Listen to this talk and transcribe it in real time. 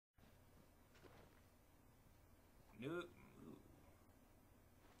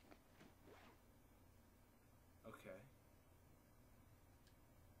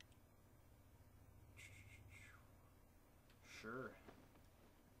Sure.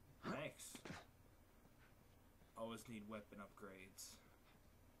 Thanks. Always need weapon upgrades.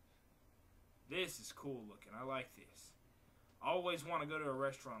 This is cool looking. I like this. Always want to go to a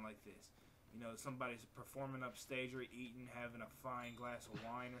restaurant like this. You know, somebody's performing upstage or eating, having a fine glass of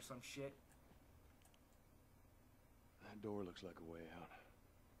wine or some shit. That door looks like a way out.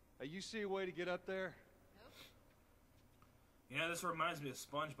 Hey, you see a way to get up there? Nope. You know, this reminds me of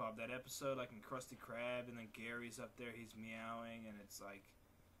SpongeBob, that episode like in Krusty Krab, and then Gary's up there, he's meowing, and it's like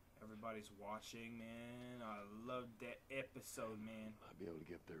everybody's watching, man. I love that episode, man. I'll be able to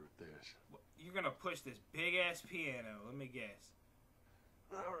get up there with this. You're gonna push this big-ass piano, let me guess.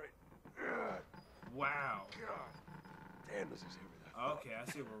 Alright. Wow. God. Damn, this is heavy. That Okay, I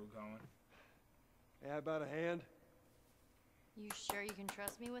see where we're going. Hey, how about a hand? You sure you can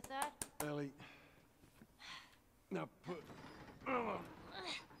trust me with that? Ellie. Now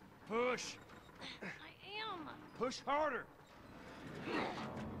push. I am. Push harder.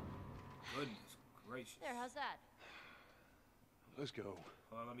 Goodness gracious. There, how's that? Let's go.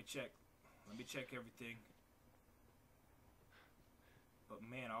 Hold on, let me check. Let me check everything. But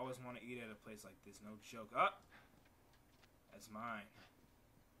man, I always want to eat at a place like this. No joke. Ah! That's mine.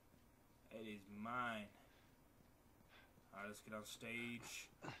 It is mine. Alright, let's get on stage.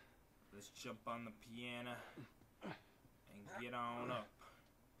 Let's jump on the piano. And get on up.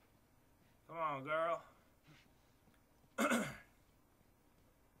 Come on, girl. Let's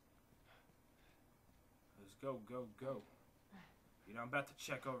go, go, go. You know, I'm about to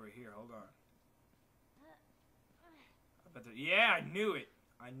check over here. Hold on. Yeah, I knew it.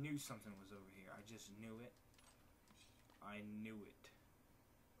 I knew something was over here. I just knew it. I knew it.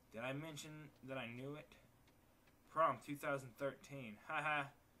 Did I mention that I knew it? Prom 2013. Haha.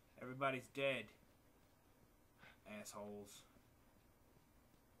 Everybody's dead. Assholes.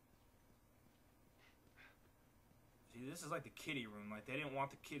 See, this is like the kiddie room. Like, they didn't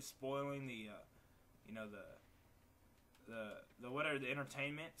want the kids spoiling the, you know, the whatever, the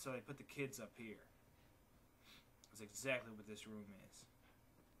entertainment, so they put the kids up here. That's exactly what this room is.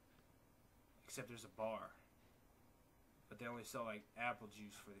 Except there's a bar. But they only sell, like, apple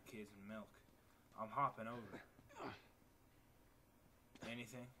juice for the kids and milk. I'm hopping over.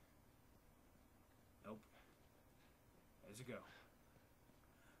 Anything? Nope. Let's go.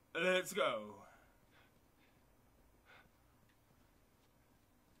 Let's go.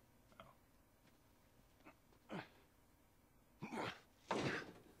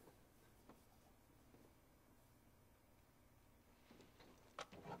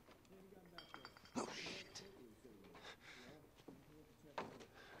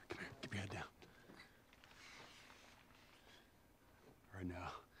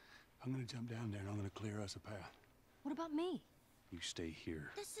 Now, I'm gonna jump down there and I'm gonna clear us a path. What about me? You stay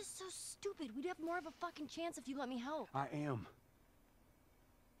here. This is so stupid. We'd have more of a fucking chance if you let me help. I am.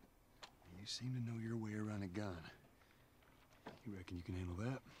 You seem to know your way around a gun. You reckon you can handle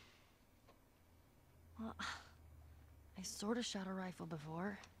that? Well, I sort of shot a rifle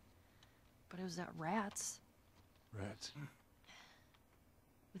before, but it was at rats. Rats?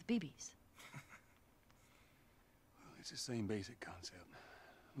 With BBs. Well, it's the same basic concept.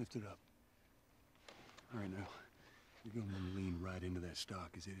 Lift it up. All right, now. You're going to lean right into that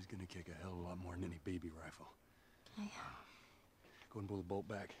stock, as it is going to kick a hell of a lot more than any baby rifle. Okay. Go and pull the bolt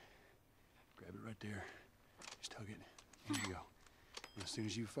back. Grab it right there. Just tug it. Here you go. And as soon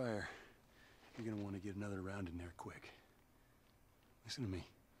as you fire, you're going to want to get another round in there quick. Listen to me.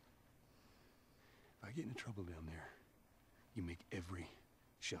 If I get into trouble down there, you make every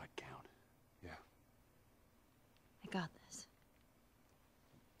shot count. Yeah? I got this.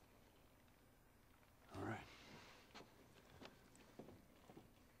 All right.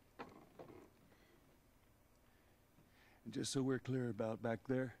 And just so we're clear about back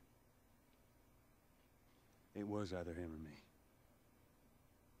there, it was either him or me.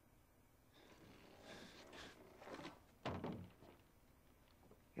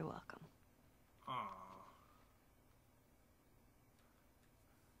 You're welcome. Aww.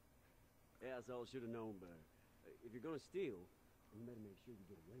 Yeah, that's all I should have known better. If you're gonna steal, you better make sure you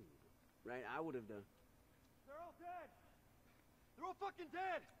get away with it. Right? I would have done. They're all dead! They're all fucking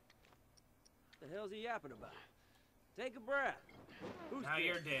dead! What the hell's he yapping about? Take a breath. Who's Now dead?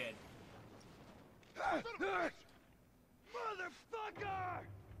 you're dead. Motherfucker!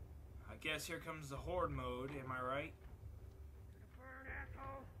 I guess here comes the horde mode, am I right?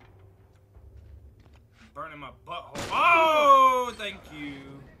 Burning my butthole. Oh, thank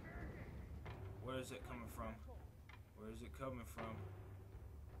you. Where is it coming from? Where is it coming from?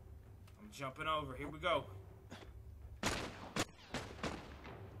 I'm jumping over. Here we go. He's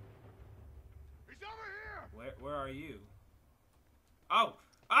over here! Where are you? Oh!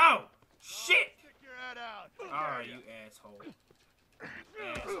 Oh! Shit! Kick your head out. Oh, you asshole.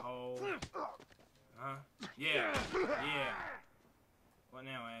 Asshole. Huh? Yeah. Yeah. What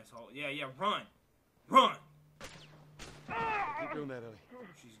now, asshole? Yeah, yeah, run! Run! Keep doing that, Ellie.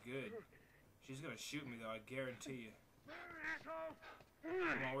 She's good. She's gonna shoot me, though, I guarantee you.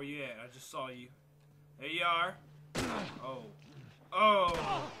 Come on, where you at? I just saw you. There you are. Oh.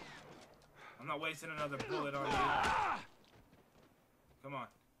 Oh! I'm not wasting another bullet on you. Come on.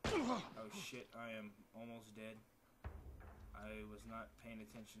 Oh shit, I am almost dead. I was not paying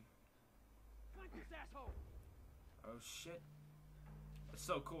attention. Oh shit. That's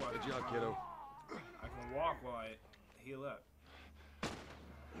so cool. Good job, kiddo. I can walk while I heal up.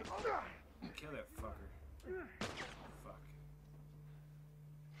 Kill that fucker. Fuck.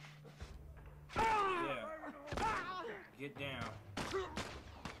 Yeah. Get down.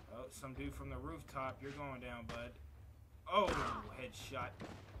 Oh, some dude from the rooftop. You're going down, bud. Oh, headshot.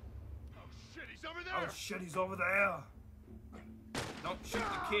 Oh shit, he's over there. Oh shit, he's over there. Don't shoot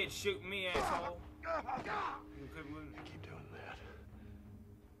the kid, shoot me, asshole. Keep doing that.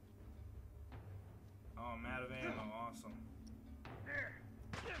 Oh, I'm out of ammo. Awesome.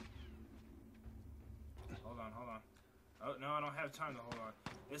 Hold on, hold on. Oh, no, I don't have time to hold on.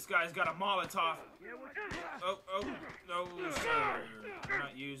 This guy's got a Molotov. Oh, oh, no, sir. I'm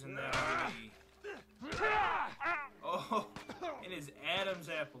not using that on me. Oh, and his Adam's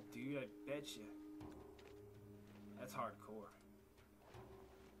apple, dude. I bet you. That's hardcore.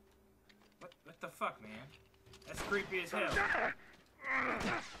 What the fuck, man? That's creepy as hell.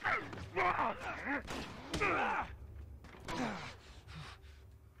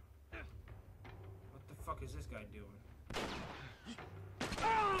 What the fuck is this guy doing?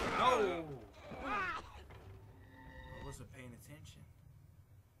 No! I wasn't paying attention.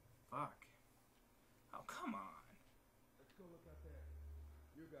 Fuck. Oh, come on. Let's go look out there.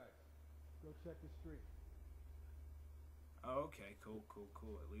 You guys, go check the street. Oh, okay, cool, cool,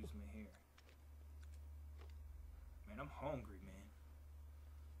 cool. It leaves me here. Man, I'm hungry, man.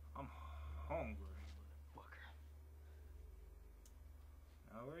 I'm hungry.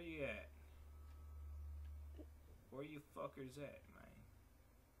 Now, where you at? Where you fuckers at, man?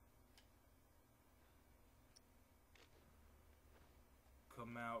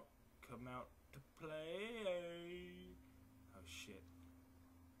 Come out to play. Oh shit.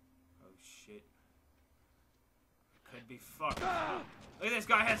 Oh shit. Could be fucked. Look at this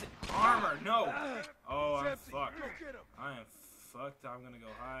guy has armor. No. Oh, I'm fucked. I am fucked. I'm gonna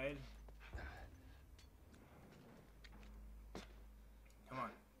go hide. Come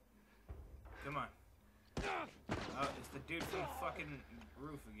on. Come on. Oh, it's the dude from the fucking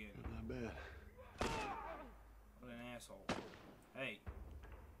roof again. Not bad. What an asshole. Hey.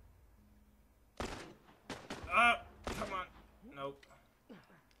 Come on. Nope. I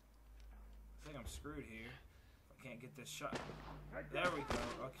think I'm screwed here. I can't get this shot. There we go.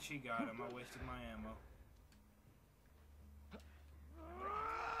 Okay, she got him. I wasted my ammo.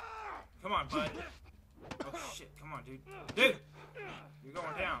 Come on, bud. Oh, shit. Come on, dude. Dude! You're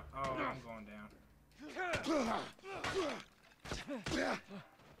going down. Oh, I'm going down.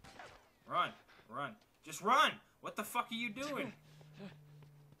 Run. Run. Just run! What the fuck are you doing?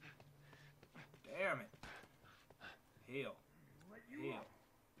 Damn it. Heal. Heal.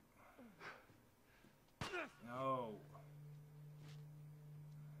 No.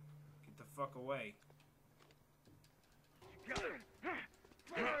 Get the fuck away.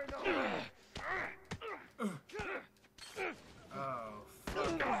 Oh,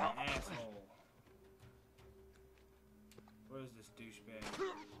 fucking asshole. Where is this douchebag?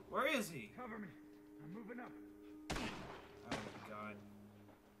 Where is he? Cover me. I'm moving up. Oh my god.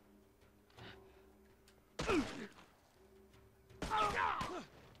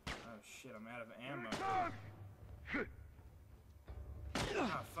 Oh shit, I'm out of ammo.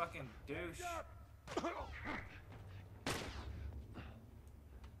 Ah, fucking douche.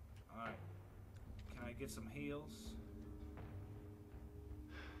 Alright. Can I get some heals?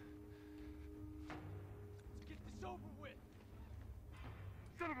 Let's get this over with.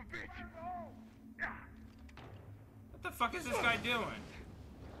 Son of a bitch. What the fuck is this guy doing?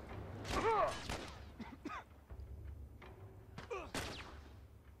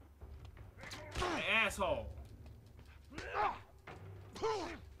 Hey, asshole!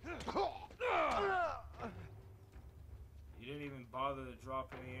 You didn't even bother to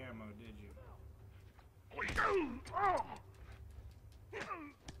drop any ammo, did you?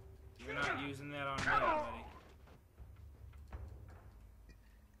 You're not using that on me, buddy.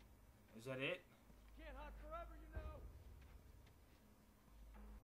 Is that it?